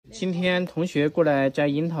今天同学过来摘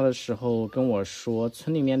樱桃的时候跟我说，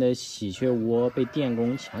村里面的喜鹊窝被电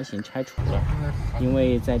工强行拆除了，因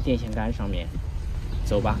为在电线杆上面。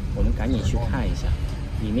走吧，我们赶紧去看一下，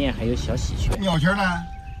里面还有小喜鹊。鸟雀呢？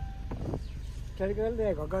在那个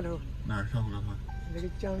那个高头。哪儿上高头？那个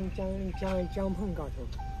江棚高头。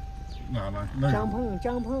哪呢？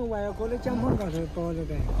江棚外国的江棚高头包着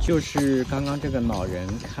的。就是刚刚这个老人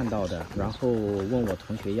看到的，然后问我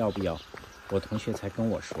同学要不要，我同学才跟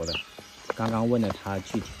我说的。刚刚问了他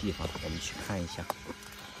具体地方，我们去看一下。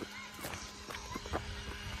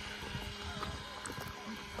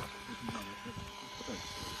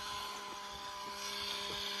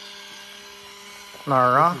哪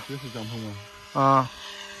儿啊？这是江棚吗？啊。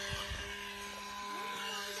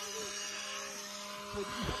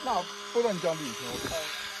那不能讲理去，我看。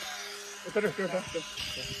在这，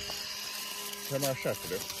在那晒死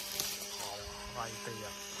的。好的，把一飞呀。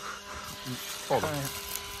抱吧。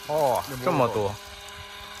哦，这么多。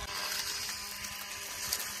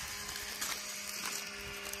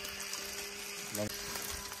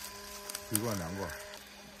一罐2罐，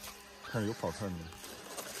看有跑车没？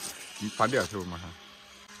你翻点去马上。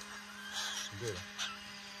对了。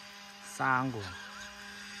3个。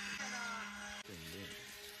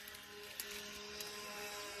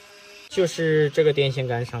就是这个电线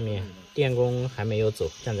杆上面，电工还没有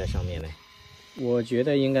走，站在上面呢。我觉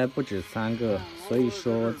得应该不止3个，所以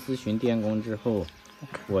说咨询电工之后，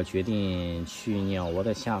我决定去鸟窝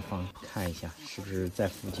的下方看一下，是不是在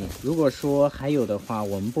附近。如果说还有的话，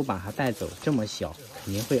我们不把它带走，这么小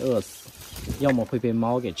肯定会饿死，要么会被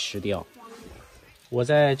猫给吃掉。我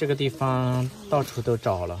在这个地方到处都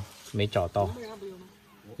找了，没找到，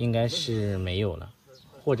应该是没有了，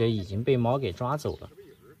或者已经被猫给抓走了。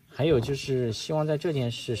还有就是希望在这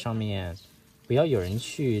件事上面不要有人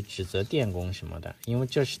去指责电工什么的，因为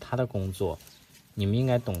这是他的工作，你们应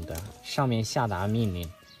该懂得，上面下达命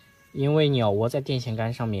令。因为鸟窝在电线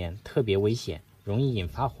杆上面特别危险，容易引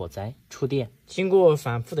发火灾触电。经过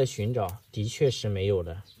反复的寻找，的确是没有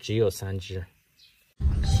了，只有3只。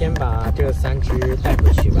先把这3只带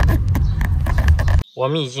回去吧。我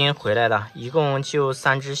们已经回来了，一共就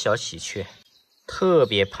3只小喜鹊，特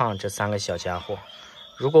别胖，这3个小家伙。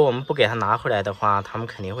如果我们不给它拿回来的话，它们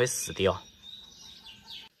肯定会死掉。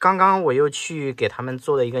刚刚我又去给它们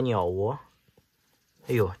做了一个鸟窝。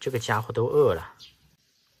哎呦，这个家伙都饿了。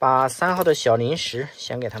把3号的小零食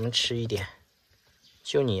先给它们吃一点，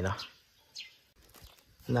就你了，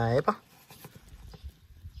来吧。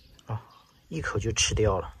哦，一口就吃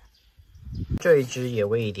掉了。这一只也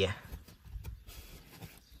喂一点。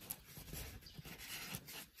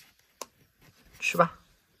吃吧。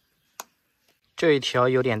这一条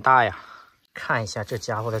有点大呀，看一下这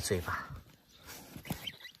家伙的嘴巴，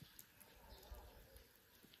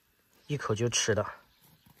一口就吃了。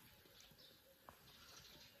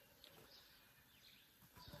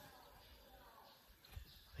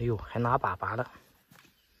哎呦，还拿粑粑了。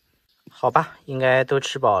好吧，应该都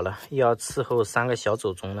吃饱了，要伺候3个小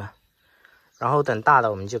祖宗了。然后等大了，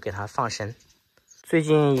我们就给它放生。最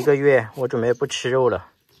近1个月，我准备不吃肉了，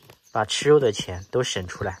把吃肉的钱都省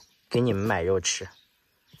出来。给你们买肉吃，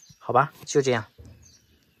好吧，就这样。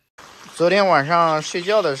昨天晚上睡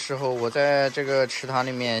觉的时候，我在这个池塘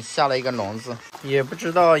里面下了一个笼子，也不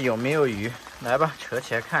知道有没有鱼。来吧，扯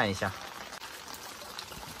起来看一下。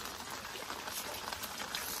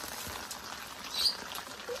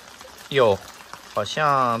有，好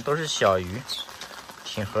像都是小鱼，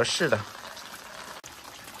挺合适的。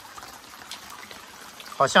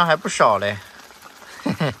好像还不少嘞，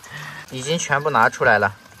嘿嘿，已经全部拿出来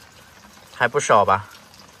了。还不少吧？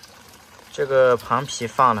这个螃皮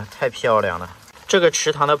放了，太漂亮了。这个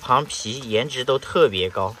池塘的螃皮颜值都特别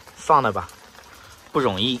高，放了吧，不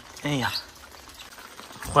容易。哎呀，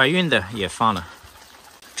怀孕的也放了，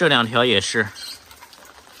这2条也是。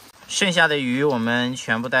剩下的鱼我们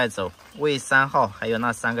全部带走，喂3号，还有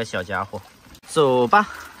那3个小家伙。走吧。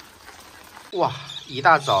哇，一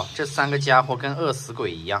大早这3个家伙跟饿死鬼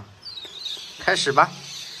一样。开始吧。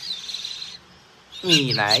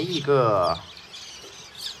你来一个，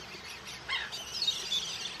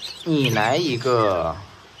你来一个，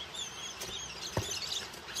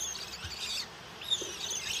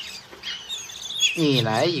你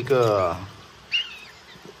来一个，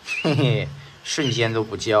嘿嘿，瞬间都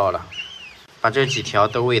不叫了。把这几条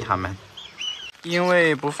都喂它们。因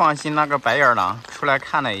为不放心那个白眼狼，出来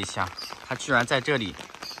看了一下，它居然在这里。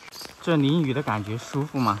这淋雨的感觉舒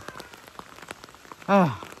服吗？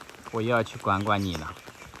哎。我又要去管管你了，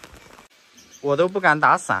我都不敢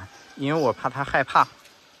打伞，因为我怕它害怕。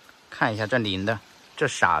看一下这淋的，这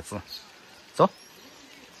傻子，走。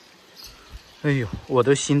哎呦，我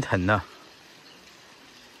都心疼了，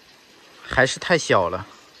还是太小了，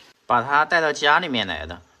把它带到家里面来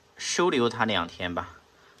的，收留它2天吧，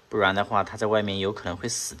不然的话它在外面有可能会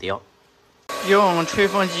死掉。用吹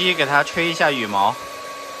风机给它吹一下羽毛，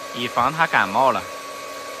以防它感冒了。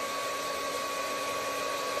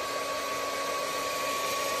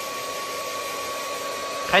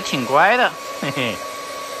还挺乖的，嘿嘿。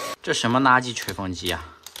这什么垃圾吹风机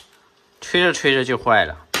啊，吹着吹着就坏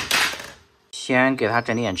了。先给它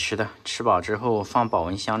整点吃的，吃饱之后放保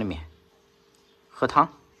温箱里面。喝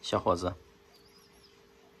汤，小伙子。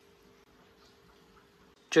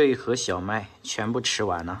这一盒小麦全部吃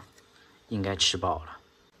完了，应该吃饱了。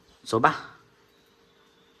走吧。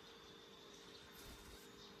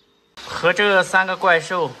和这3个怪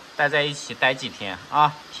兽待在一起待几天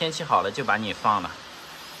啊，天气好了就把你放了。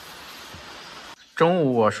中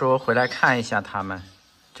午我说回来看一下它们，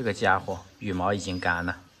这个家伙羽毛已经干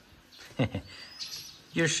了，嘿嘿，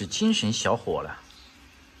又是精神小伙了。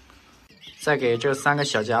再给这3个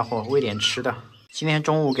小家伙喂点吃的。今天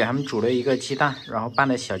中午给他们煮了一个鸡蛋，然后拌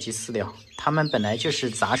了小鸡饲料。它们本来就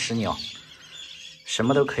是杂食鸟，什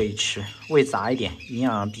么都可以吃，喂杂一点，营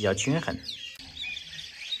养比较均衡。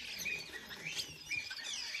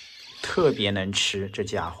特别能吃，这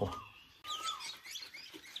家伙。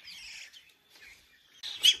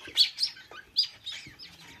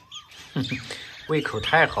胃口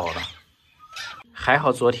太好了，还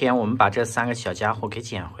好昨天我们把这3个小家伙给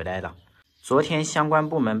捡回来了。昨天相关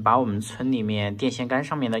部门把我们村里面电线杆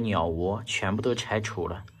上面的鸟窝全部都拆除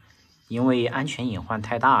了，因为安全隐患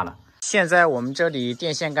太大了。现在我们这里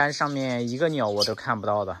电线杆上面一个鸟窝都看不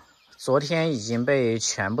到的，昨天已经被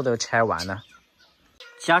全部都拆完了。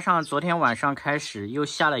加上昨天晚上开始又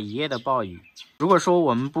下了一夜的暴雨，如果说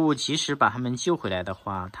我们不及时把它们救回来的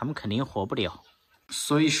话，它们肯定活不了。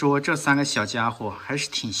所以说这3个小家伙还是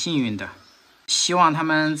挺幸运的，希望他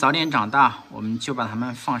们早点长大，我们就把他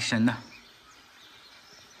们放生了。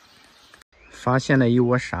发现了一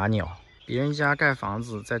窝傻鸟，别人家盖房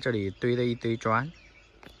子在这里堆了一堆砖，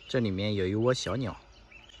这里面有一窝小鸟，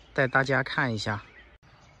带大家看一下，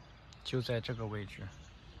就在这个位置，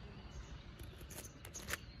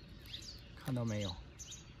看到没有？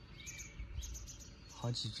好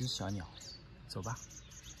几只小鸟，走吧。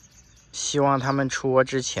希望他们出窝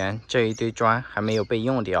之前，这一堆砖还没有被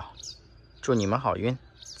用掉。祝你们好运，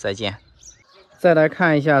再见。再来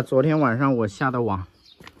看一下昨天晚上我下的网。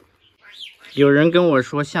有人跟我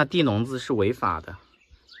说下地笼子是违法的，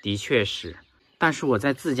的确是，但是我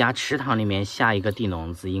在自家池塘里面下一个地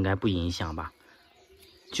笼子应该不影响吧？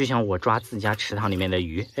就像我抓自家池塘里面的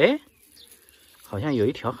鱼，哎，好像有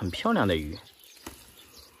一条很漂亮的鱼，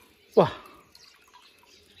哇！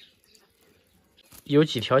有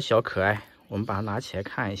几条小可爱，我们把它拿起来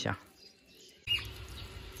看一下。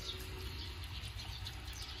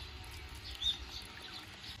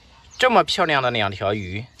这么漂亮的2条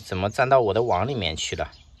鱼，怎么钻到我的网里面去了？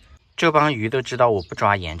这帮鱼都知道我不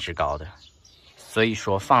抓颜值高的，所以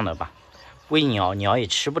说放了吧，喂鸟，鸟也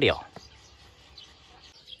吃不了。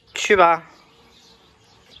去吧，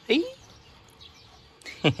哎，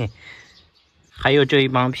嘿嘿，还有这一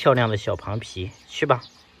帮漂亮的小螃皮，去吧。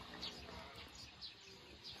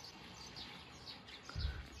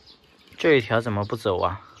这一条怎么不走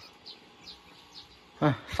啊？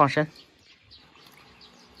放生。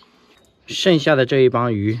剩下的这一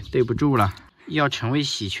帮鱼对不住了，要成为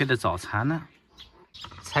喜鹊的早餐呢。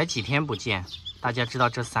才几天不见，大家知道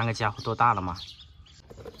这3个家伙多大了吗？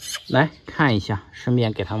来看一下，顺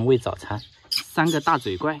便给他们喂早餐。3个大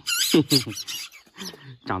嘴怪，嘿嘿嘿，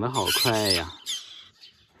长得好快呀！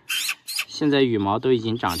现在羽毛都已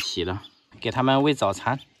经长齐了，给他们喂早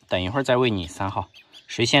餐。等一会儿再喂你，3号，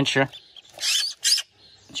谁先吃？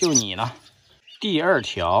就你了。第2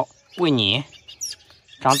条喂你，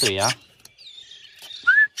张嘴呀。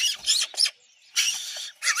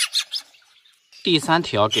第3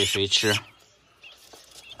条给谁吃？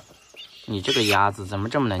你这个鸭子怎么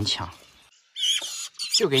这么能抢？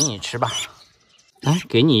就给你吃吧。来，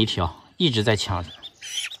给你1条，一直在抢。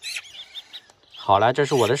好了，这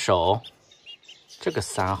是我的手。这个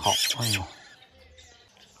3号，哎呦，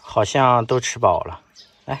好像都吃饱了。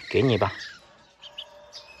来，给你吧。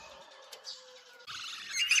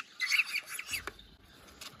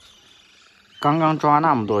刚刚抓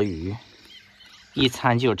那么多鱼，一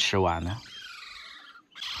餐就吃完了。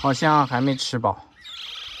好像还没吃饱，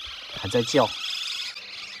还在叫。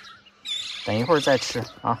等一会儿再吃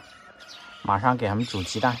啊！马上给他们煮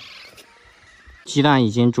鸡蛋。鸡蛋已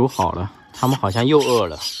经煮好了，他们好像又饿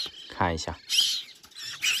了。看一下，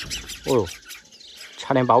哦呦，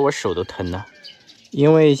差点把我手都疼了。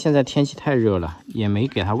因为现在天气太热了，也没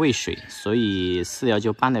给它喂水，所以饲料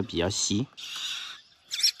就拌得比较稀。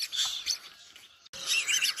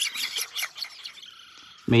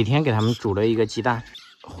每天给它们煮了一个鸡蛋，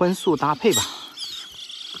荤素搭配吧。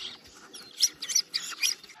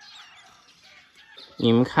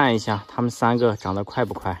你们看一下，它们3个长得快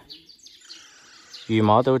不快？羽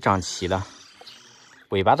毛都长齐了，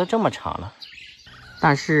尾巴都这么长了。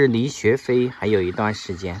但是离学飞还有一段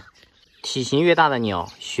时间。体型越大的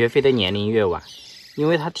鸟，学飞的年龄越晚，因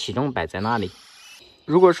为它体重摆在那里。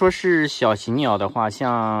如果说是小型鸟的话，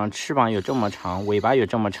像翅膀有这么长，尾巴有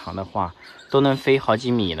这么长的话，都能飞好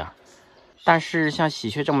几米了。但是像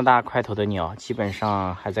喜鹊这么大块头的鸟，基本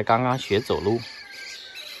上还在刚刚学走路，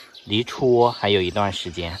离出窝还有一段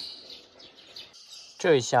时间。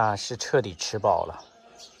这一下是彻底吃饱了。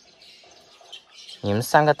你们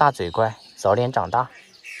3个大嘴怪，早点长大。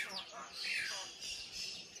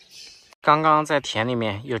刚刚在田里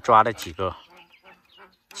面又抓了几个，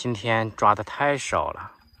今天抓的太少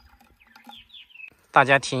了。大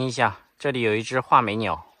家听一下，这里有一只画眉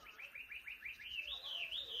鸟，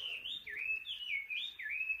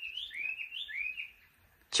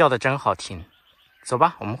叫的真好听。走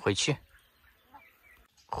吧，我们回去。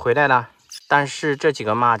回来了，但是这几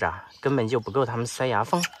个蚂蚱根本就不够它们塞牙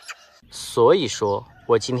缝，所以说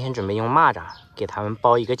我今天准备用蚂蚱给它们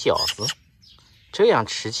包一个饺子，这样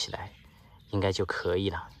吃起来应该就可以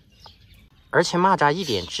了。而且蚂蚱一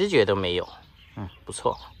点知觉都没有，不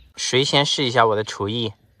错。谁先试一下我的厨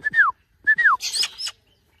艺？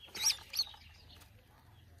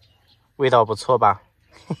味道不错吧？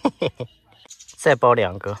再包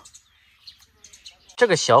2个。这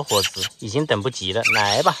个小伙子已经等不及了，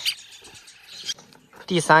来吧。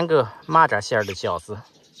第3个蚂蚱馅儿的饺子。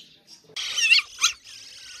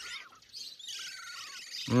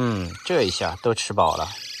这一下都吃饱了。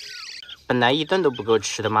本来1顿都不够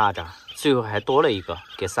吃的蚂蚱，最后还多了一个，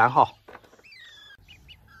给3号。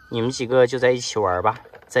你们几个就在一起玩吧，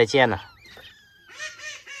再见了。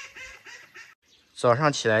早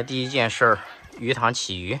上起来第一件事儿，鱼塘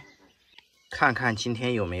起鱼，看看今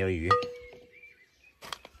天有没有鱼。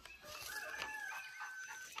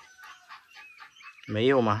没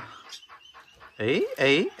有吗？哎，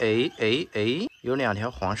有2条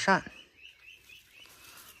黄鳝。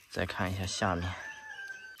再看一下下面，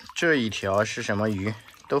这一条是什么鱼？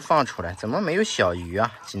都放出来，怎么没有小鱼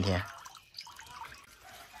啊？今天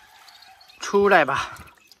出来吧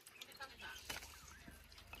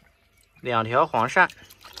，2条黄鳝，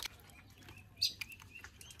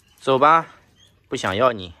走吧，不想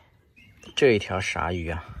要你。这一条啥鱼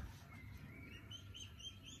啊？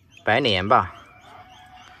白鲢吧。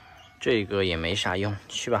这个也没啥用，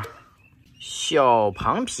去吧。小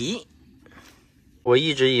螃皮，我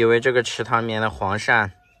一直以为这个池塘里面的黄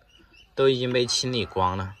鳝都已经被清理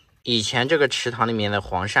光了。以前这个池塘里面的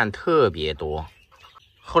黄鳝特别多，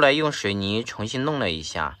后来用水泥重新弄了一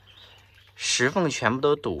下，石缝全部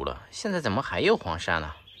都堵了。现在怎么还有黄鳝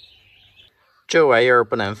呢？这玩意儿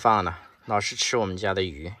不能放了，老是吃我们家的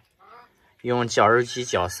鱼。用绞肉机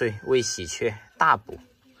绞碎，喂喜鹊大补。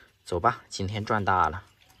走吧，今天赚大了。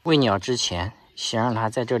喂鸟之前，先让它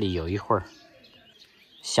在这里游一会儿。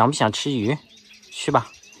想不想吃鱼？去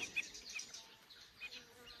吧。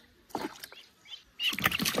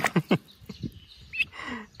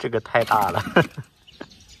这个太大了，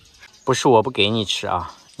不是我不给你吃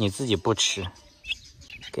啊，你自己不吃，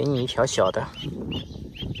给你一条小的。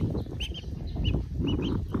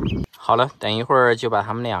好了，等一会儿就把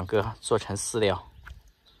它们2个做成饲料，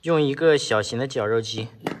用一个小型的绞肉机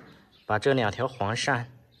把这2条黄鳝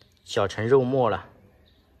绞成肉末了，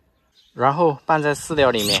然后拌在饲料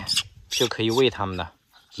里面，就可以喂它们了，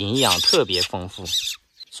营养特别丰富。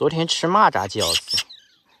昨天吃蚂蚱饺子，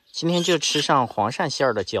今天就吃上黄鳝馅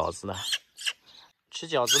儿的饺子了。吃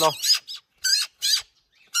饺子喽，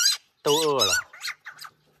都饿了。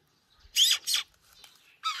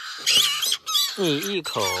你一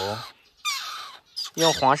口，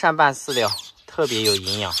用黄鳝拌饲料，特别有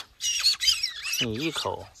营养。你一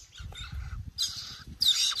口。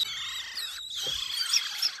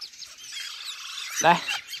来，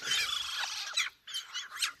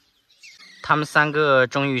他们3个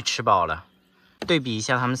终于吃饱了。对比一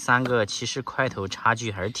下，他们3个其实块头差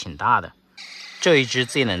距还是挺大的。这一只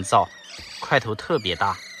最能造，块头特别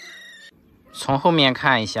大。从后面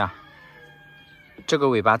看一下，这个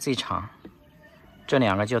尾巴最长，这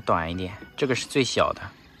2个就短一点，这个是最小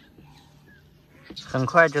的。很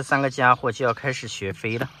快这3个家伙就要开始学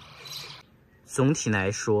飞了。总体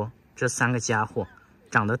来说，这3个家伙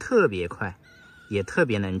长得特别快，也特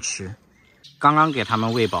别能吃。刚刚给他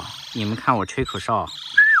们喂饱，你们看我吹口哨，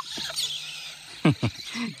嘿嘿，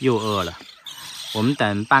又饿了。我们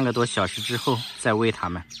等半个多小时之后再喂它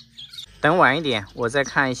们。等晚一点，我再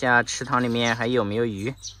看一下池塘里面还有没有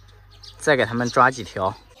鱼，再给它们抓几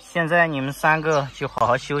条。现在你们3个就好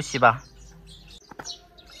好休息吧。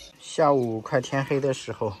下午快天黑的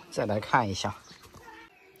时候再来看一下，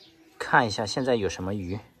现在有什么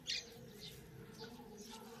鱼。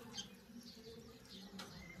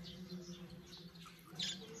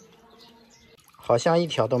好像一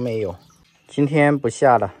条都没有，今天不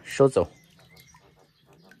下了，收走。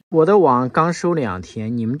我的网刚收2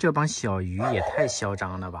天，你们这帮小鱼也太嚣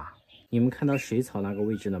张了吧！你们看到水草那个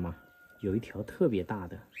位置了吗？有一条特别大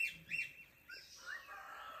的，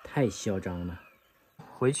太嚣张了。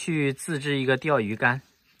回去自制一个钓鱼竿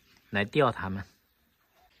来钓它们，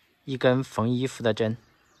一根缝衣服的针，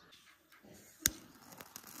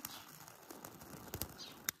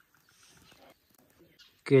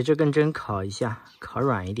给这根针烤一下，烤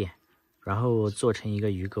软一点，然后做成一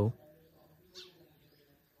个鱼钩。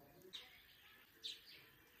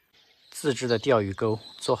自制的钓鱼钩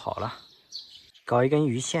做好了，搞一根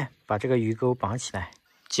鱼线把这个鱼钩绑起来，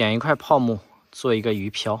剪一块泡沫做一个鱼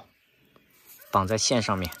漂，绑在线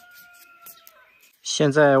上面。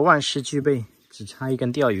现在万事俱备，只差一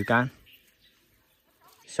根钓鱼竿。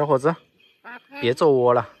小伙子，别做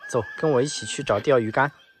窝了，走，跟我一起去找钓鱼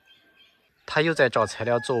竿。他又在找材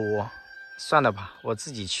料做窝，算了吧，我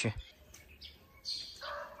自己去。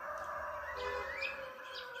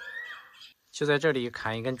就在这里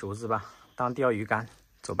砍一根竹子吧，当钓鱼竿，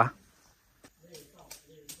走吧。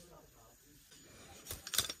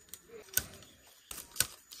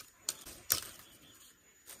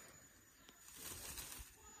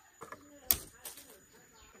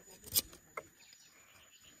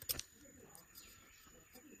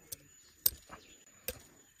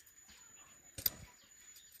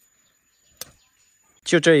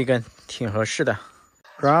就这一根挺合适的，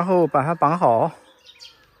然后把它绑好。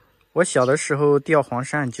我小的时候钓黄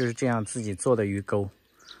鳝就是这样自己做的鱼钩，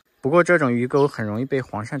不过这种鱼钩很容易被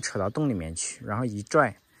黄鳝扯到洞里面去，然后一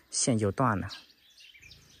拽线就断了。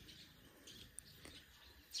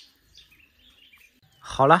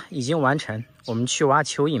好了，已经完成，我们去挖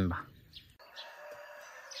蚯蚓吧。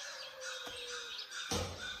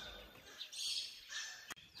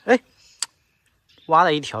哎，挖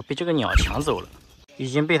了一条被这个鸟抢走了，已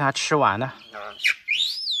经被它吃完了。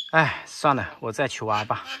哎，算了，我再去挖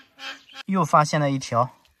吧。又发现了一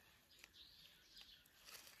条，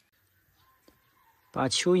把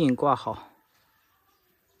蚯蚓挂好。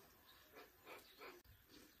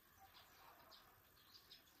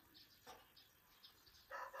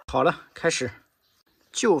好了，开始，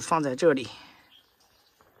就放在这里。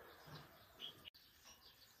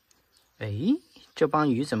哎，这帮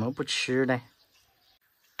鱼怎么不吃呢？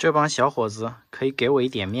这帮小伙子可以给我一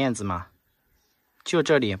点面子吗？就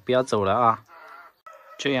这里，不要走了啊！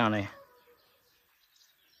这样嘞。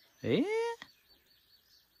哎，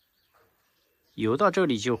游到这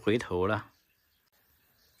里就回头了。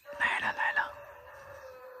来了来了，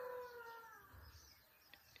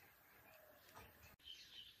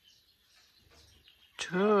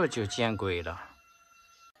这就见鬼了！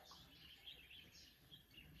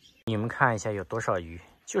你们看一下有多少鱼，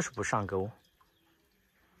就是不上钩。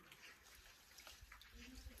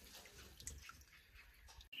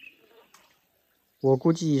我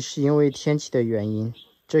估计是因为天气的原因，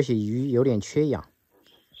这些鱼有点缺氧。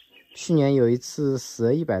去年有一次死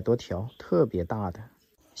了100多条，特别大的。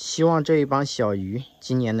希望这一帮小鱼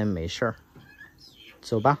今年能没事儿。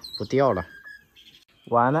走吧，不钓了。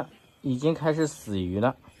完了，已经开始死鱼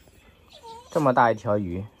了。这么大一条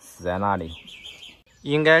鱼死在那里，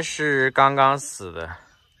应该是刚刚死的。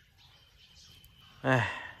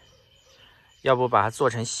哎，要不把它做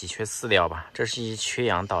成喜鹊饲料吧？这是缺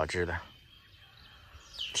氧导致的。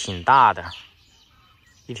挺大的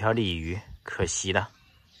一条鲤鱼，可惜了。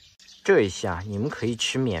这一下你们可以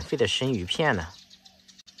吃免费的生鱼片了。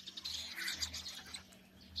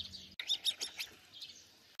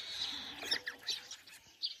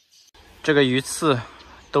这个鱼刺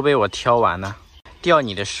都被我挑完了，钓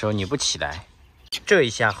你的时候你不起来，这一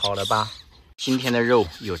下好了吧？今天的肉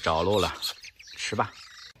有着落了，吃吧。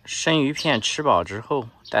生鱼片吃饱之后，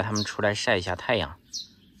带它们出来晒一下太阳。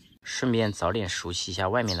顺便早点熟悉一下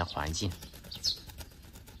外面的环境，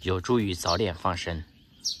有助于早点放生。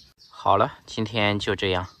好了，今天就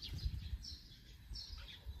这样。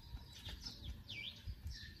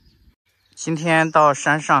今天到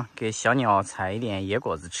山上给小鸟采一点野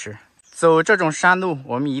果子吃。走这种山路，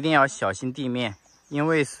我们一定要小心地面，因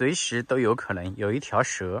为随时都有可能有一条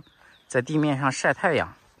蛇在地面上晒太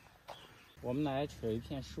阳。我们来扯一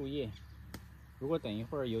片树叶，如果等一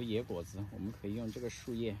会儿有野果子，我们可以用这个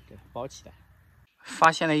树叶给它包起来。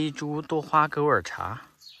发现了一株多花狗耳茶，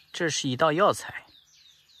这是一道药材，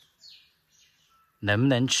能不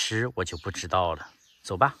能吃我就不知道了。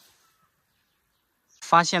走吧。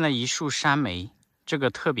发现了一树山莓，这个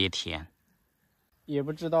特别甜，也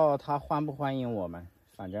不知道它欢不欢迎我们，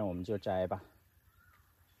反正我们就摘吧。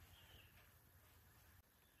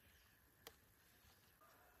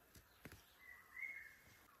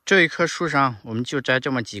这一棵树上我们就摘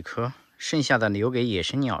这么几颗，剩下的留给野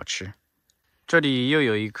生鸟吃。这里又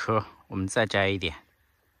有一颗，我们再摘一点。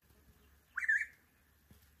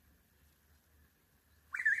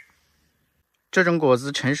这种果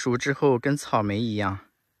子成熟之后跟草莓一样，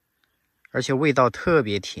而且味道特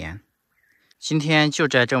别甜。今天就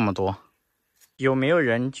摘这么多。有没有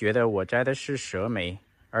人觉得我摘的是蛇莓，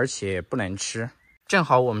而且不能吃？正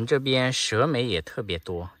好我们这边蛇莓也特别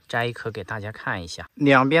多，摘一颗给大家看一下。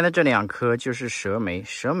两边的这2颗就是蛇莓，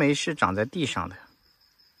蛇莓是长在地上的，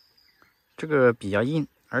这个比较硬，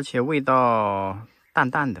而且味道淡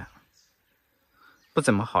淡的，不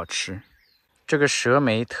怎么好吃。这个蛇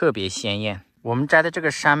莓特别鲜艳，我们摘的这个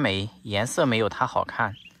山莓颜色没有它好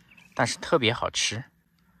看，但是特别好吃。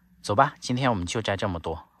走吧，今天我们就摘这么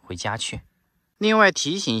多，回家去。另外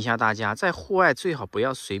提醒一下大家，在户外最好不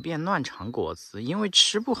要随便乱尝果子，因为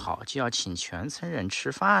吃不好就要请全村人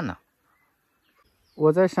吃饭呢。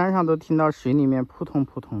我在山上都听到水里面扑通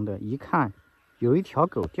扑通的，一看有一条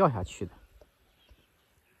狗掉下去的。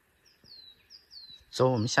走，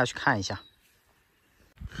我们下去看一下。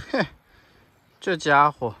嘿，这家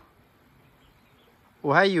伙，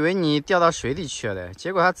我还以为你掉到水里去了，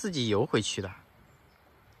结果它自己游回去的。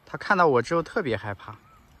它看到我之后特别害怕，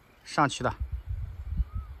上去了。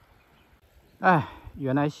哎，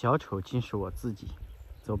原来小丑竟是我自己。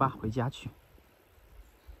走吧，回家去。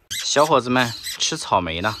小伙子们吃草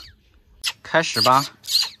莓呢，开始吧，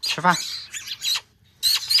吃饭。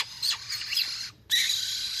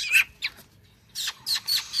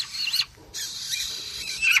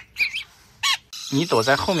你躲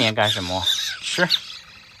在后面干什么？吃。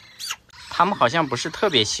他们好像不是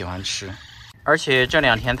特别喜欢吃，而且这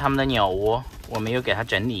2天他们的鸟窝我没有给它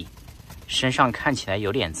整理，身上看起来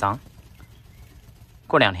有点脏。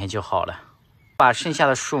过2天就好了。把剩下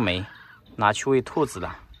的树莓拿去喂兔子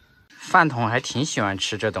了。饭桶还挺喜欢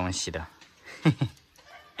吃这东西的，嘿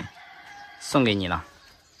嘿，送给你了。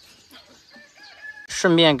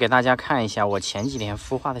顺便给大家看一下我前几天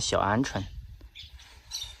孵化的小鹌鹑，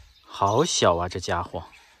好小啊，这家伙。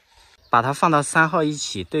把它放到3号一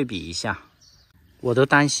起对比一下，我都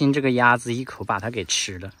担心这个鸭子一口把它给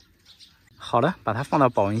吃了。好了，把它放到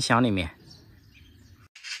保温箱里面。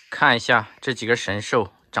看一下这几个神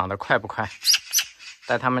兽长得快不快，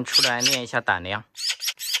带它们出来练一下胆量。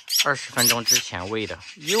20分钟之前喂的，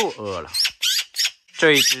又饿了。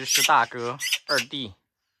这一只是大哥、2弟、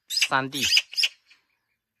3弟，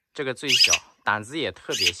这个最小，胆子也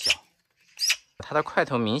特别小，它的块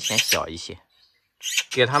头明显小一些。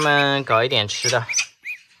给他们搞一点吃的，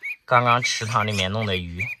刚刚池塘里面弄的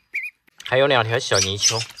鱼，还有2条小泥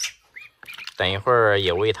鳅，等一会儿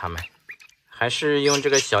也喂它们。还是用这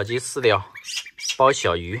个小鸡饲料包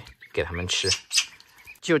小鱼给他们吃，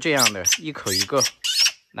就这样的，一口一个。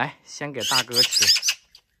来，先给大哥吃。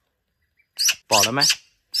饱了没？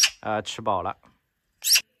吃饱了。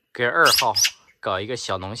给2号搞一个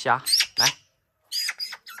小龙虾，来，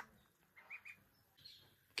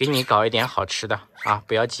给你搞一点好吃的啊！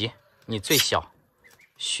不要急，你最小，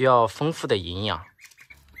需要丰富的营养。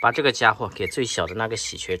把这个家伙给最小的那个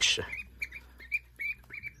喜鹊吃。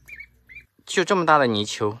就这么大的泥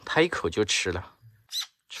鳅，它一口就吃了，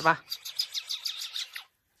吃吧。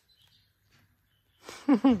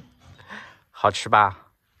哼哼，好吃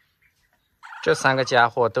吧？这3个家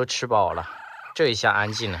伙都吃饱了，这一下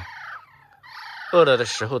安静了。饿了的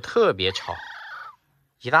时候特别吵，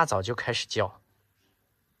一大早就开始叫。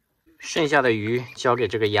剩下的鱼交给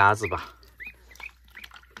这个鸭子吧，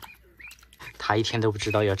它一天都不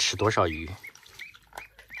知道要吃多少鱼。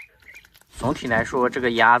总体来说，这个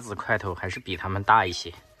鸭子块头还是比它们大一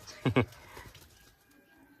些。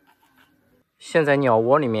现在鸟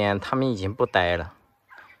窝里面它们已经不待了，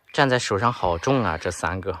站在手上好重啊，这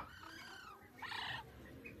3个。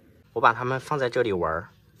我把它们放在这里玩，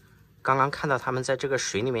刚刚看到它们在这个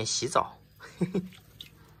水里面洗澡，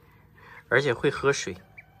而且会喝水。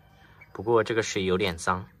不过这个水有点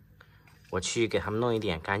脏，我去给它们弄一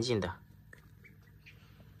点干净的。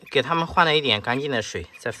给它们换了一点干净的水，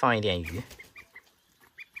再放一点鱼。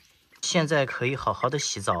现在可以好好的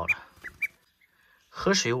洗澡了。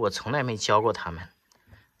喝水我从来没教过它们，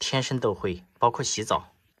天生都会，包括洗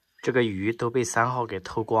澡。这个鱼都被3号给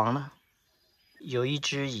偷光了。有一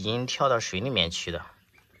只已经跳到水里面去了。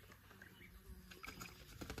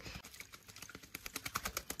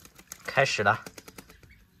开始了，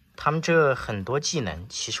他们这很多技能，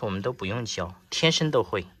其实我们都不用教，天生都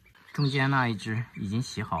会。中间那一只已经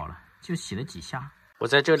洗好了，就洗了几下。我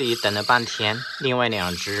在这里等了半天，另外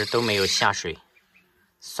2只都没有下水。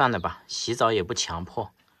算了吧，洗澡也不强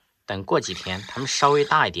迫，等过几天它们稍微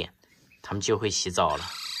大一点，它们就会洗澡了。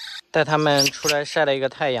带它们出来晒了一个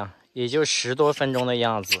太阳，也就10多分钟的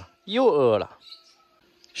样子，又饿了。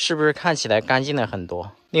是不是看起来干净了很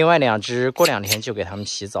多？另外2只过2天就给它们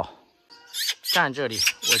洗澡。站这里，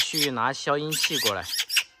我去拿消音器过来。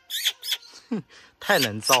哼，太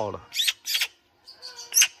能造了，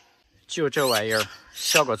就这玩意儿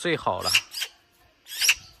效果最好了。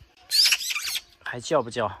还叫不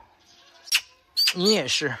叫？你也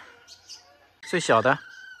是最小的，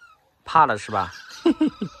怕了是吧？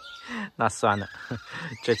那算了，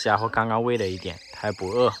这家伙刚刚喂了一点，他还不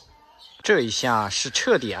饿。这一下是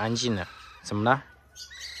彻底安静了。怎么了？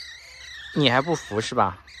你还不服是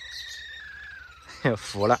吧？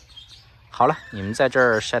服了。好了，你们在这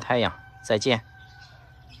儿晒太阳，再见。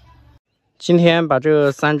今天把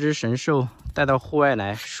这3只神兽带到户外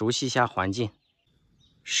来熟悉一下环境。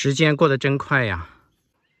时间过得真快呀，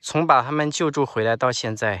从把它们救助回来到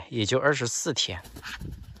现在也就24天。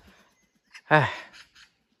哎，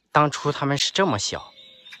当初它们是这么小，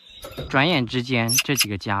转眼之间这几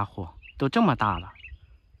个家伙都这么大了，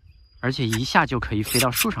而且一下就可以飞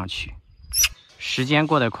到树上去。时间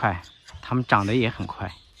过得快，它们长得也很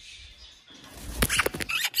快。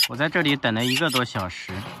我在这里等了1个多小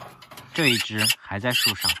时，这一只还在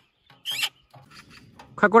树上。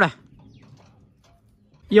快过来！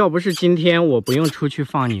要不是今天我不用出去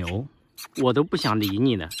放牛，我都不想理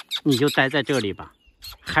你了，你就待在这里吧。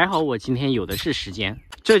还好我今天有的是时间，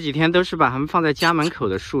这几天都是把它们放在家门口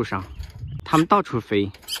的树上，它们到处飞。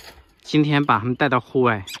今天把它们带到户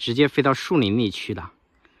外，直接飞到树林里去了。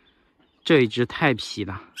这一只太皮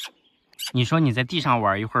了，你说你在地上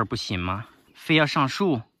玩一会儿不行吗？非要上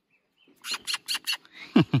树？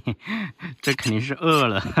嘿嘿嘿，这肯定是饿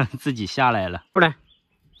了，自己下来了。过来，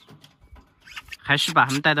还是把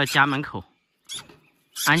它们带到家门口，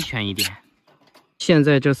安全一点。现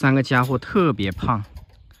在这3个家伙特别胖，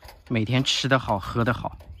每天吃得好，喝得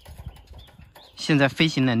好，现在飞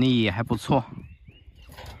行能力也还不错。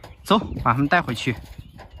走，把它们带回去。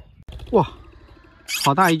哇，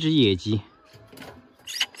好大一只野鸡，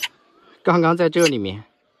刚刚在这里面。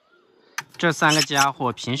这3个家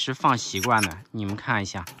伙平时放习惯了，你们看一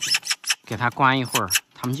下，给它关一会儿，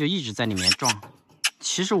它们就一直在里面撞。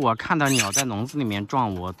其实我看到鸟在笼子里面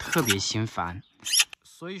撞，我特别心烦，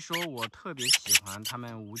所以说我特别喜欢它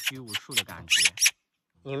们无拘无束的感觉。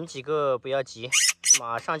你们几个不要急，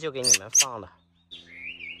马上就给你们放了。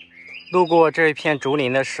路过这一片竹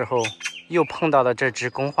林的时候，又碰到了这只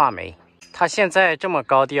公画眉。它现在这么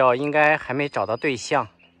高调，应该还没找到对象，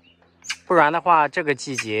不然的话，这个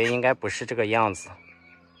季节应该不是这个样子。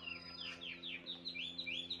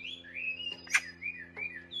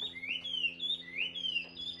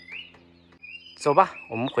走吧，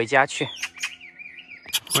我们回家去。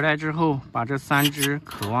回来之后，把这3只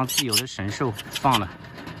渴望自由的神兽放了，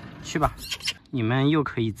去吧，你们又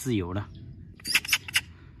可以自由了。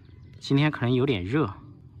今天可能有点热，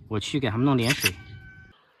我去给他们弄点水。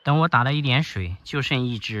等我打了一点水，就剩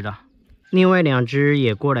1只了。另外2只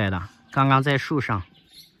也过来了，刚刚在树上，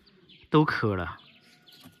都渴了。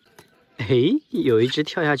哎，有一只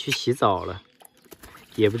跳下去洗澡了，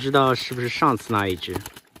也不知道是不是上次那一只。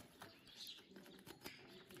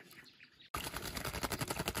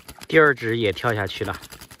第2只也跳下去了，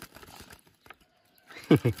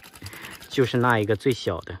嘿嘿，就是那一个最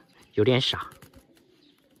小的，有点傻。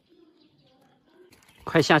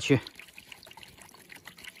快下去！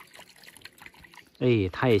哎，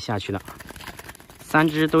它也下去了。3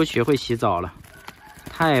只都学会洗澡了，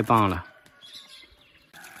太棒了！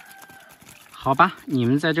好吧，你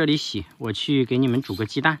们在这里洗，我去给你们煮个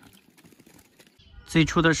鸡蛋。最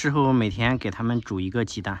初的时候，每天给他们煮1个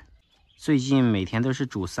鸡蛋，最近每天都是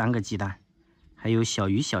煮3个鸡蛋，还有小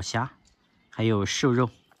鱼小虾，还有瘦肉，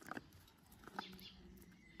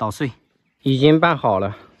捣碎，已经拌好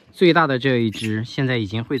了。最大的这一只现在已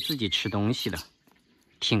经会自己吃东西了，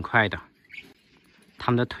挺快的。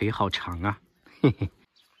它们的腿好长啊，嘿嘿，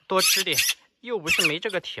多吃点，又不是没这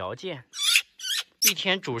个条件，一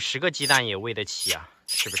天煮10个鸡蛋也喂得起啊，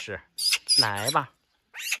是不是？来吧。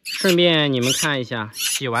顺便你们看一下，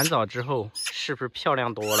洗完澡之后是不是漂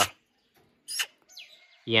亮多了？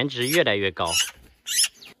颜值越来越高。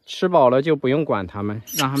吃饱了就不用管它们，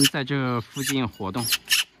让它们在这附近活动，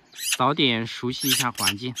早点熟悉一下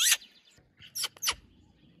环境。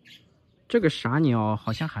这个傻鸟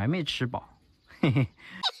好像还没吃饱，嘿嘿，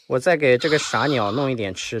我再给这个傻鸟弄一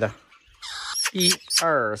点吃的。1、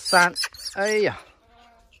2、3，哎呀，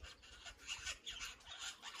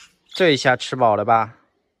这一下吃饱了吧？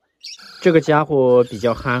这个家伙比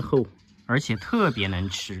较憨厚，而且特别能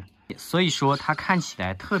吃，所以说它看起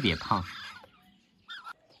来特别胖。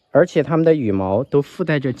而且它们的羽毛都附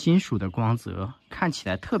带着金属的光泽，看起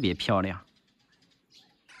来特别漂亮。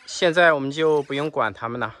现在我们就不用管它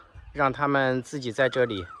们了，让它们自己在这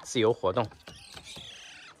里自由活动，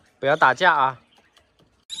不要打架啊！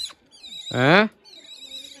哎，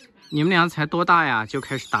你们俩才多大呀，就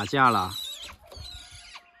开始打架了？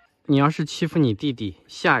你要是欺负你弟弟，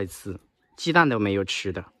下一次鸡蛋都没有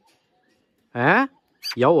吃的。哎，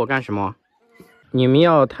咬我干什么？你们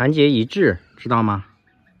要团结一致，知道吗？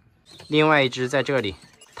另外一只在这里，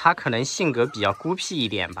它可能性格比较孤僻一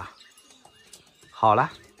点吧。好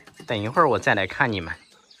了，等一会儿我再来看你们。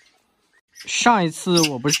上一次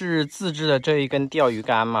我不是自制的这一根钓鱼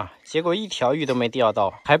竿吗？结果一条鱼都没钓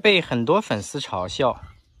到，还被很多粉丝嘲笑。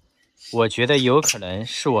我觉得有可能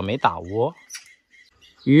是我没打窝。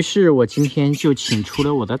于是我今天就请出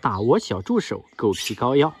了我的打窝小助手狗皮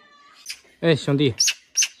膏药。哎，兄弟，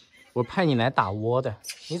我派你来打窝的，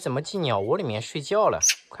你怎么进鸟窝里面睡觉了？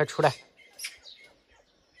快出来！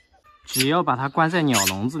只要把它关在鸟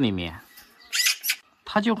笼子里面，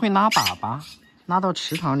它就会拉粑粑，拉到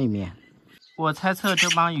池塘里面。我猜测这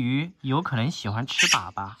帮鱼有可能喜欢吃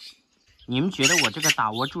粑粑。你们觉得我这个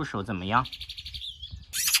打窝助手怎么样？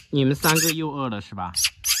你们3个又饿了是吧？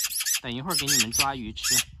等一会儿给你们抓鱼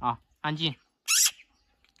吃啊！安静，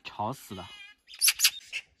吵死了。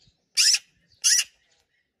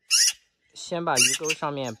先把鱼钩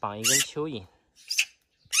上面绑一根蚯蚓，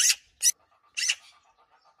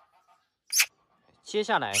接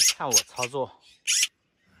下来看我操作。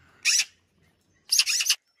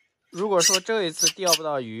如果说这一次钓不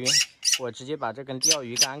到鱼，我直接把这根钓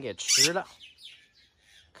鱼竿给吃了。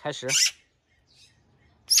开始，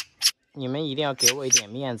你们一定要给我一点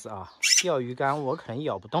面子啊！钓鱼竿我可能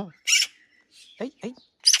咬不动。哎哎，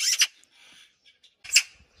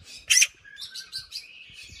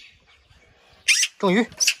中鱼！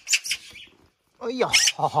哎呀，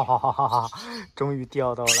哈哈哈哈哈哈！终于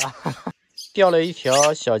钓到了，钓了一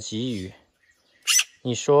条小鲫鱼。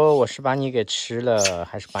你说我是把你给吃了，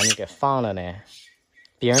还是把你给放了呢？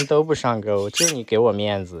别人都不上钩，就你给我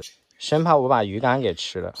面子，生怕我把鱼竿给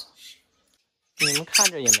吃了。你们看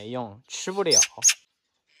着也没用，吃不了。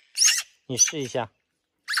你试一下，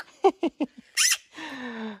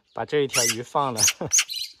把这一条鱼放了。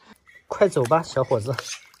快走吧，小伙子，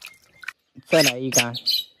再来一竿。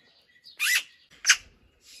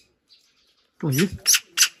中鱼，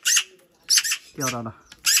钓到了。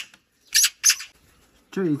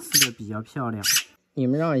这一次的比较漂亮，你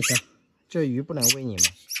们让一下，这鱼不能喂你们。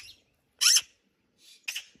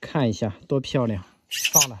看一下多漂亮，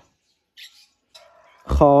放了。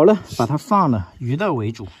好了，把它放了，鱼的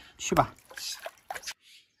为主，去吧。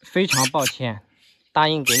非常抱歉，答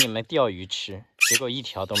应给你们钓鱼吃，结果一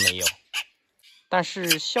条都没有。但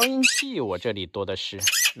是消音器我这里多的是，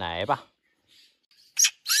来吧。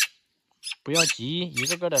不要急，一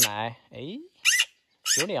个个的来。哎，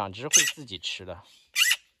有2只会自己吃的。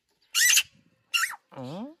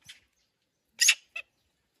嗯，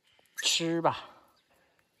吃吧，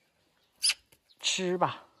吃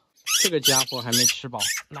吧。这个家伙还没吃饱，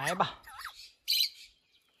来吧。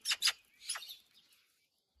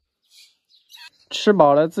吃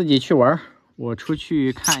饱了自己去玩，我出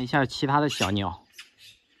去看一下其他的小鸟。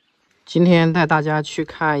今天带大家去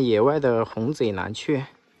看野外的红嘴蓝雀。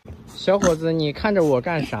小伙子，你看着我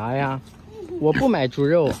干啥呀？我不买猪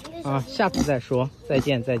肉啊，下次再说，再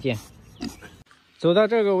见再见。走到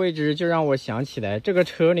这个位置，就让我想起来，这个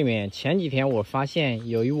车里面前几天我发现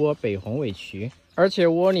有一窝北红尾雏，而且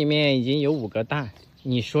窝里面已经有5个蛋。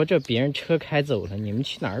你说这别人车开走了，你们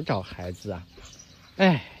去哪儿找孩子啊？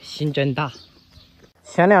哎，心真大。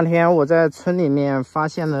前2天我在村里面发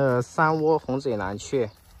现了3窝红嘴蓝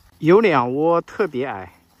雀，有2窝特别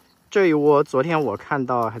矮。这一窝昨天我看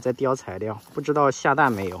到还在叼材料，不知道下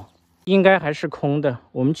蛋没有，应该还是空的。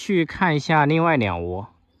我们去看一下另外2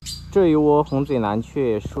窝。这一窝红嘴蓝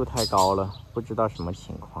雀树太高了，不知道什么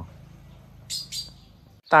情况。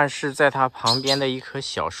但是在它旁边的一棵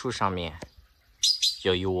小树上面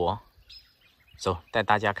有一窝，走，带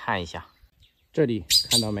大家看一下。这里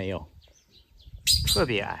看到没有？特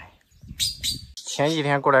别矮。前几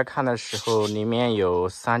天过来看的时候，里面有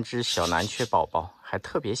3只小蓝雀宝宝，还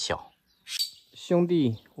特别小。兄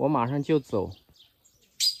弟，我马上就走，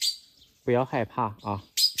不要害怕啊。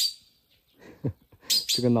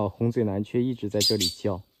这个老红嘴蓝雀一直在这里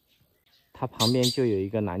叫。它旁边就有一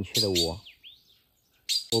个蓝雀的窝，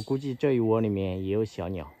我估计这一窝里面也有小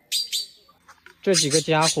鸟。这几个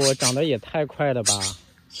家伙长得也太快了吧！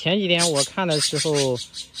前几天我看的时候，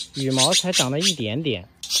羽毛才长了一点点。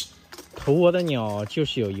头窝的鸟就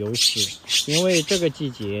是有优势，因为这个季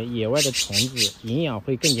节野外的虫子营养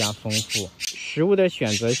会更加丰富，食物的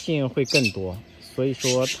选择性会更多，所以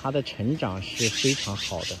说它的成长是非常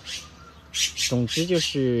好的。总之就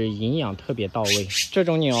是营养特别到位。这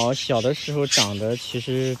种鸟小的时候长得其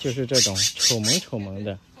实就是这种丑萌丑萌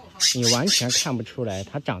的，你完全看不出来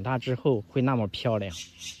它长大之后会那么漂亮。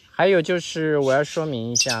还有就是我要说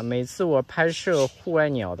明一下，每次我拍摄户外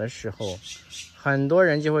鸟的时候，很多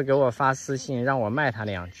人就会给我发私信让我卖它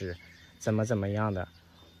2只，怎么样的。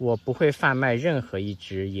我不会贩卖任何一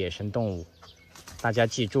只野生动物，大家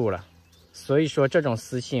记住了。所以说这种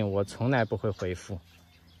私信我从来不会回复，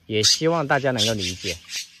也希望大家能够理解。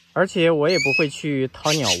而且我也不会去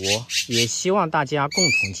掏鸟窝，也希望大家共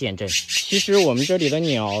同见证。其实我们这里的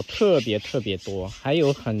鸟特别多，还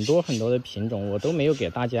有很多的品种我都没有给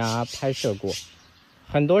大家拍摄过。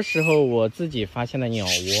很多时候我自己发现的鸟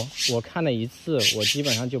窝，我看了1次，我基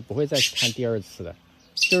本上就不会再去看第2次了。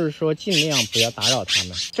就是说尽量不要打扰它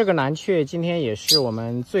们。这个蓝雀今天也是我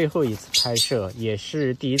们最后一次拍摄，也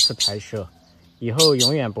是第1次拍摄，以后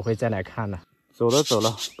永远不会再来看了。走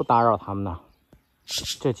了，不打扰它们了。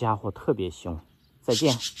这家伙特别凶，再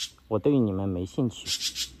见，我对你们没兴趣。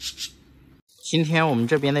今天我们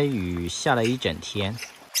这边的雨下了一整天，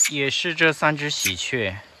也是这3只喜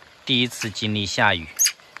鹊第1次经历下雨。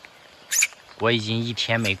我已经1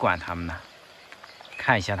天没管它们了，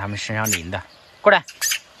看一下它们身上淋的。过来，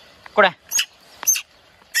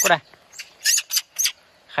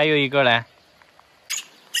还有一个嘞，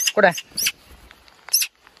过来，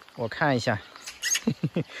我看一下。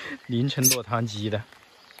淋成落汤鸡的。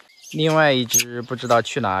另外一只不知道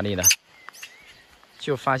去哪里了，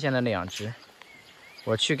就发现了2只，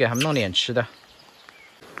我去给它们弄点吃的。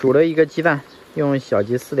煮了一个鸡蛋，用小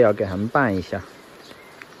鸡饲料给它们拌一下，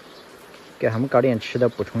给它们搞点吃的，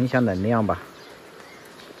补充一下能量吧。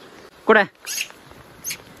过来，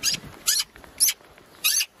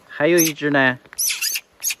还有一只呢，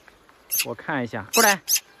我看一下，过来。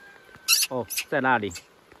哦，在那里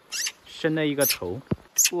伸了一个头。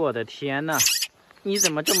我的天哪，你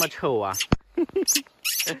怎么这么丑啊？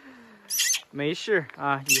没事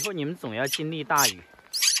啊，以后你们总要经历大雨，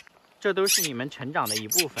这都是你们成长的一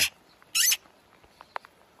部分。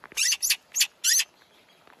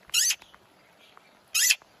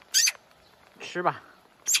吃吧，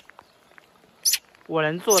我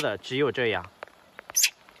能做的只有这样。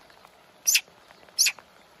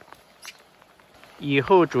以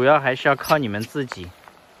后主要还是要靠你们自己。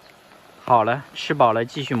好了，吃饱了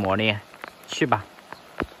继续磨练，去吧。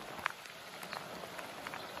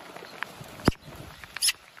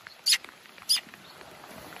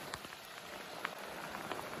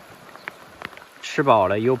吃饱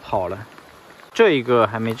了又跑了，这一个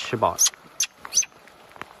还没吃饱。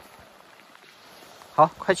好，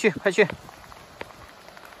快去！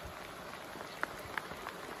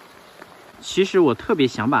其实我特别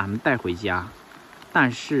想把它们带回家，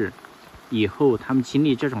但是以后他们经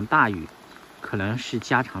历这种大雨可能是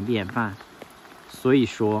家常便饭，所以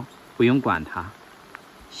说不用管它。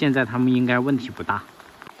现在他们应该问题不大。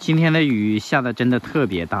今天的雨下的真的特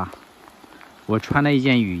别大，我穿了一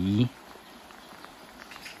件雨衣。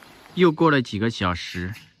又过了几个小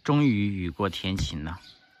时，终于雨过天晴了。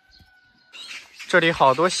这里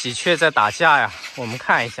好多喜鹊在打架呀，我们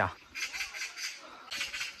看一下。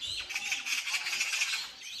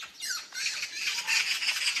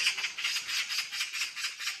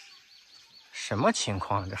什么情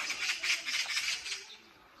况这？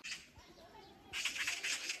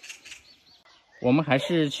我们还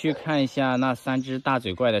是去看一下那3只大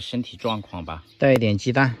嘴怪的身体状况吧。带一点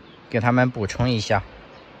鸡蛋，给它们补充一下。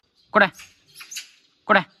过来，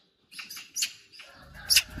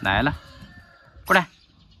来了，过来。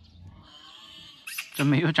这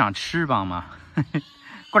没有长翅膀吗？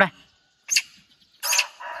过来。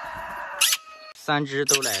3只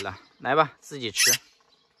都来了，来吧，自己吃。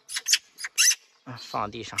放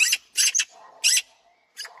地上。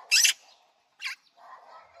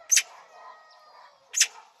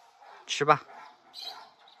吃吧。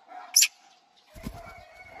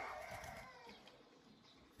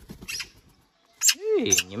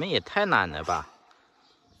你们也太懒了吧！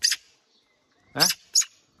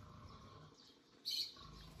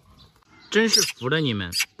真是服了你们，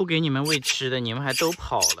不给你们喂吃的，你们还都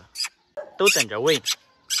跑了，都等着喂。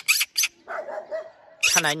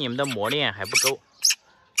看来你们的磨练还不够，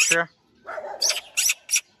吃。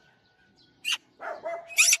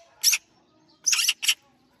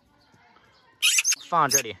放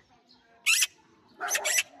这里。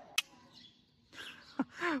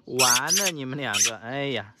完了，你们两个，哎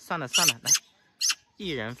呀，算了算了，来，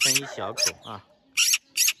一人分一小口啊。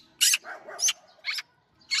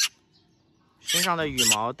身上的羽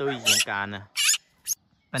毛都已经干了。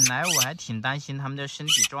本来我还挺担心它们的身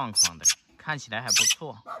体状况的，看起来还不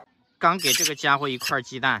错。刚给这个家伙一块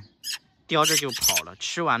鸡蛋，叼着就跑了，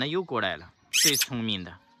吃完了又过来了。最聪明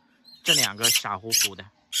的，这两个傻乎乎的。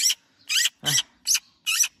哎，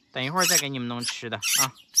等一会儿再给你们弄吃的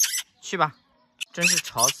啊，去吧。真是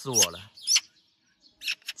吵死我了。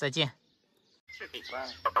再见。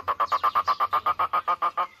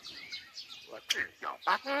我是小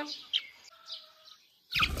巴哥。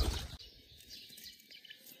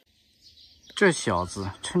这小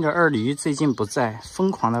子趁着二驴最近不在，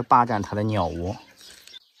疯狂地霸占他的鸟窝。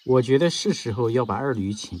我觉得是时候要把二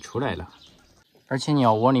驴请出来了。而且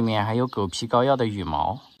鸟窝里面还有狗皮膏药的羽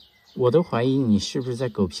毛，我都怀疑你是不是在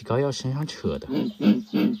狗皮膏药身上扯的。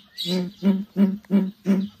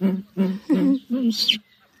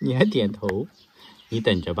你还点头？你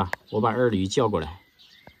等着吧，我把二驴叫过来，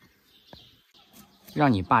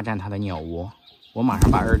让你霸占他的鸟窝。我马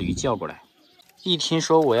上把二驴叫过来。一听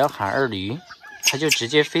说我要喊二驴，他就直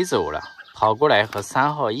接飞走了，跑过来和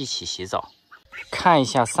3号一起洗澡。看一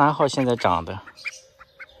下3号现在长得，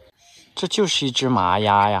这就是一只麻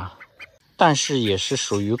鸭呀，但是也是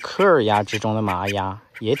属于科尔鸭之中的麻鸭，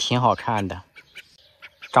也挺好看的。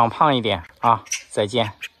长胖一点啊！再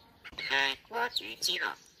见。开挖掘机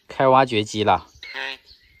了！开挖掘机了！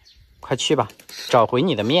快去吧，找回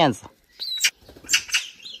你的面子。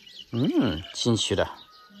进去了。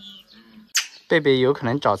贝贝有可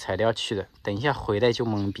能找材料去的，等一下回来就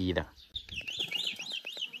懵逼了。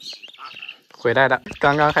回来了，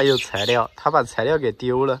刚刚还有材料，他把材料给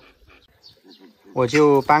丢了。我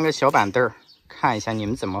就搬个小板凳儿，看一下你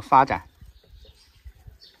们怎么发展。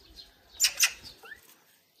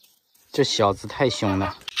这小子太凶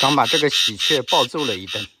了，刚把这个喜鹊暴揍了一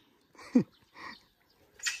顿。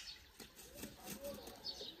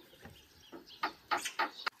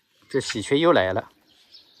这喜鹊又来了，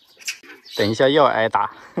等一下要挨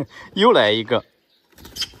打，又来一个。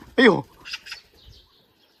哎呦！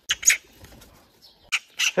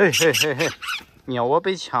嘿嘿嘿嘿，鸟窝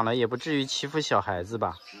被抢了也不至于欺负小孩子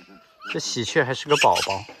吧？这喜鹊还是个宝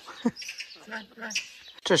宝。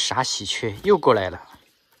这傻喜鹊又过来了，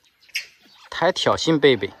他还挑衅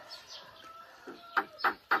贝贝。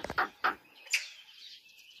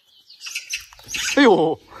哎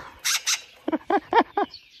呦！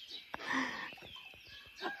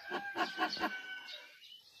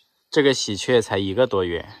这个喜鹊才1个多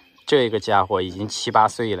月，这个家伙已经7、8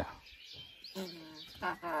岁了。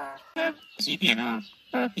几点了？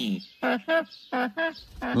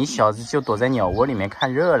你小子就躲在鸟窝里面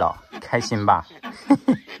看热闹，开心吧？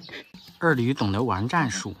二驴懂得玩战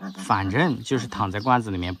术，反正就是躺在罐子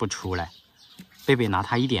里面不出来。贝贝拿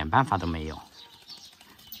他一点办法都没有。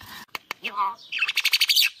你好。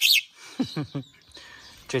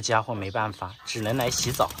这家伙没办法，只能来洗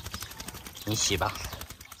澡。你洗吧。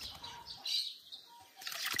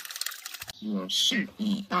我是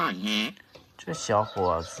你大爷。这小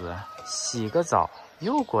伙子洗个澡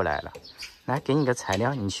又过来了，来给你个材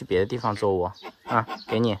料，你去别的地方做窝啊，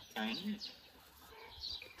给你，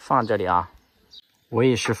放这里啊。我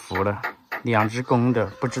也是服了，2只公的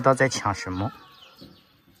不知道在抢什么。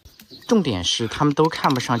重点是他们都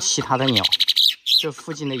看不上其他的鸟，这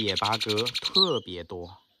附近的野八哥特别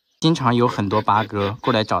多，经常有很多八哥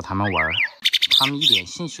过来找他们玩，他们一点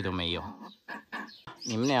兴趣都没有。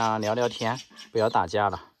你们俩聊聊天，不要打架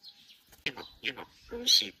了。你好，恭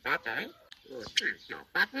喜发财，我是小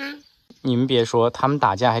八哥。你们别说，他们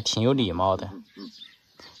打架还挺有礼貌的，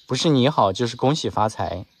不是你好就是恭喜发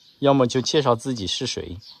财，要么就介绍自己是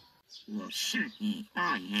谁。我是你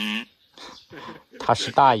大爷。他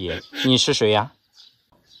是大爷，你是谁呀？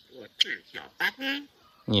我是小八哥。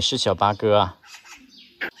你是小八哥啊？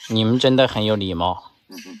你们真的很有礼貌，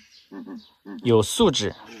有素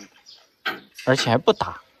质，而且还不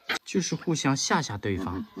打，就是互相吓吓对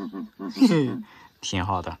方。挺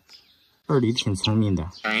好的。二驴挺聪明的，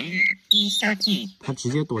他直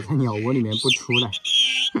接躲在鸟窝里面不出来。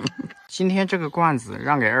今天这个罐子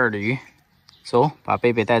让给二驴，走，把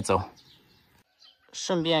贝贝带走，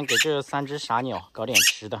顺便给这3只傻鸟搞点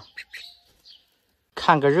吃的。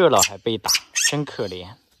看个热闹还被打，真可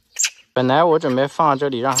怜。本来我准备放这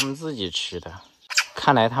里让他们自己吃的，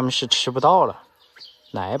看来他们是吃不到了。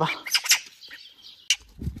来吧，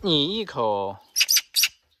你一口，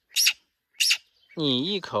你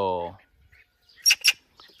一口，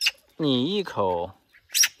你一口。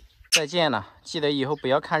再见了，记得以后不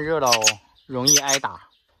要看热闹哦，容易挨打。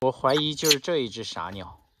我怀疑就是这一只傻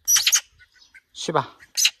鸟。去吧。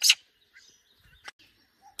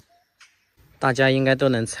大家应该都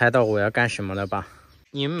能猜到我要干什么了吧？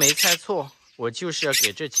你们没猜错，我就是要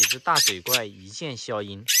给这几只大嘴怪一键消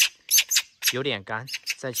音。有点干，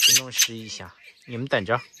再去弄湿一下。你们等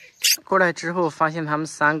着。过来之后发现他们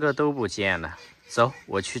3个都不见了，走，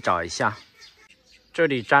我去找一下。这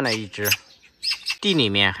里站了一只，地里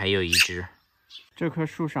面还有一只，这棵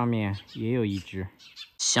树上面也有一只。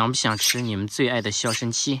想不想吃你们最爱的消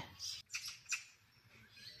声器？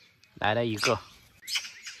来了一个，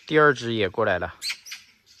第2只也过来了。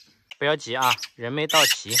不要急啊，人没到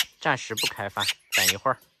齐，暂时不开饭，等一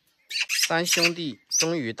会儿。3兄弟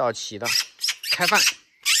终于到齐了，开饭。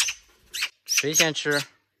谁先吃？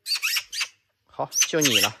好，就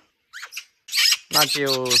你了。那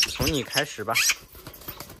就从你开始吧。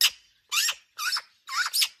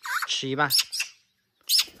吃一半。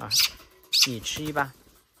啊，你吃一半。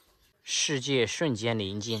世界瞬间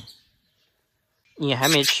宁静。你还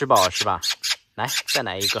没吃饱是吧？来，再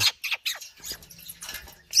来一个。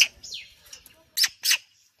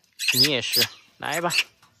你也是，来吧。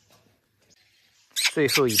最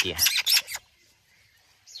后一点。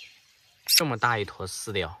这么大一坨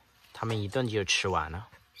饲料，他们一顿就吃完了，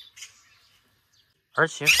而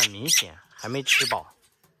且很明显还没吃饱。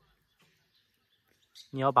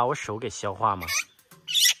你要把我手给消化吗？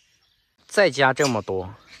再加这么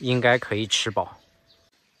多，应该可以吃饱。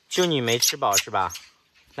就你没吃饱是吧？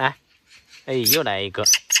来，哎，又来一个。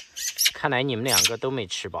看来你们2个都没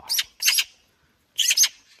吃饱。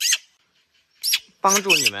帮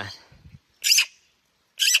助你们。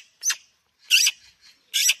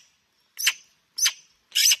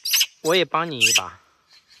我也帮你一把。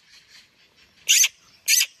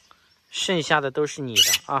剩下的都是你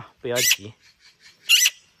的啊，不要急。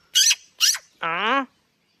啊！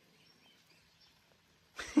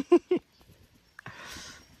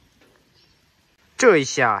这一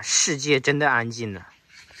下世界真的安静了。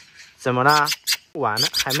怎么了？完了，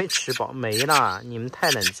还没吃饱，没了。你们太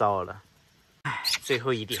冷燥了。哎，最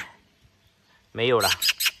后一点，没有了。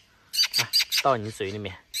哎，到你嘴里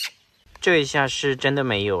面。这一下是真的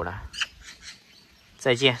没有了。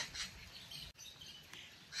再见。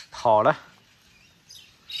跑了。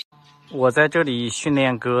我在这里训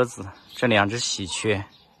练鸽子，这2只喜鹊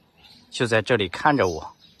就在这里看着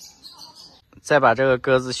我。再把这个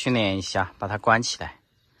鸽子训练一下，把它关起来。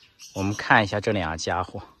我们看一下这2个家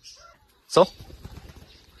伙。走，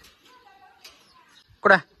过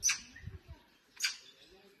来，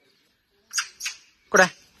过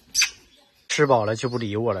来。吃饱了就不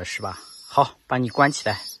理我了是吧？好，把你关起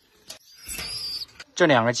来。这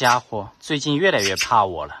2个家伙最近越来越怕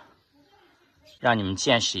我了，让你们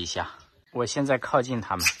见识一下。我现在靠近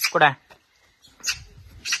他们，过来。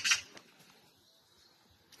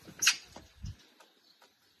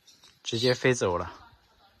直接飞走了。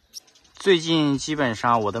最近基本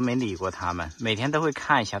上我都没理过他们，每天都会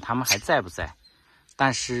看一下他们还在不在，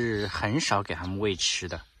但是很少给他们喂吃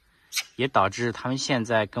的，也导致他们现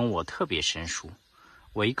在跟我特别生疏，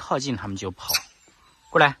我一靠近他们就跑。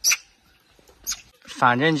过来。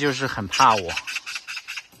反正就是很怕我。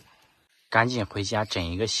赶紧回家整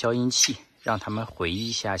一个消音器，让他们回忆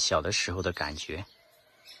一下小的时候的感觉。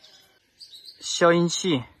消音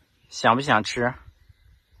器想不想吃？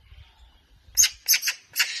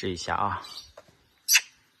试一下啊。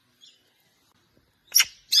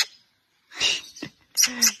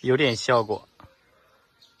有点效果。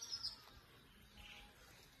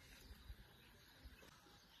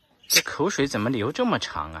这口水怎么流这么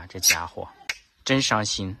长啊？这家伙真伤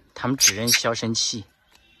心，他们只认消声器。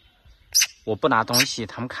我不拿东西，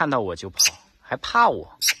他们看到我就跑，还怕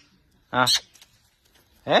我啊？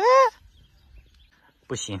哎，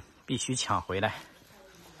不行，必须抢回来。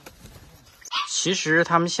其实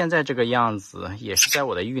他们现在这个样子也是在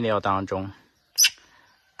我的预料当中，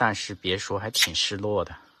但是别说，还挺失落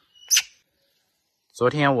的。昨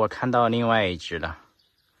天我看到另外一只了，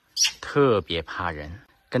特别怕人，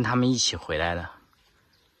跟他们一起回来了，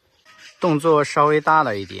动作稍微大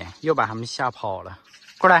了一点，又把他们吓跑了。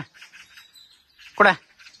过来，过来，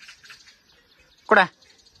过来，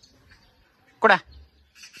过来，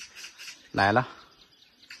来了，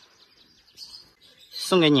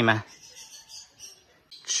送给你们。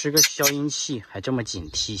吃个消音器还这么警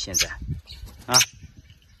惕，现在啊，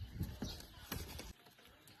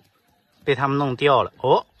被他们弄掉了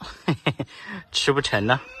哦，嘿嘿嘿，吃不成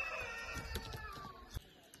了。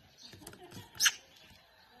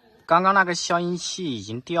刚刚那个消音器已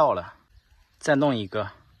经掉了，再弄一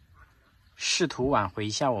个，试图挽回一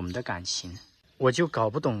下我们的感情。我就搞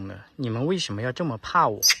不懂了，你们为什么要这么怕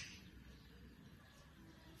我？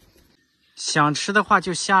想吃的话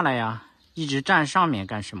就下来呀，一直站上面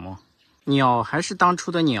干什么？鸟还是当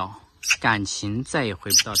初的鸟，感情再也回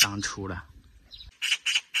不到当初了。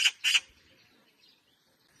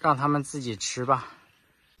让他们自己吃吧。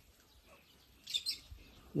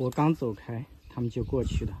我刚走开，他们就过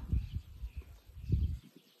去了。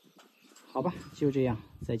好吧，就这样，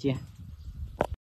再见。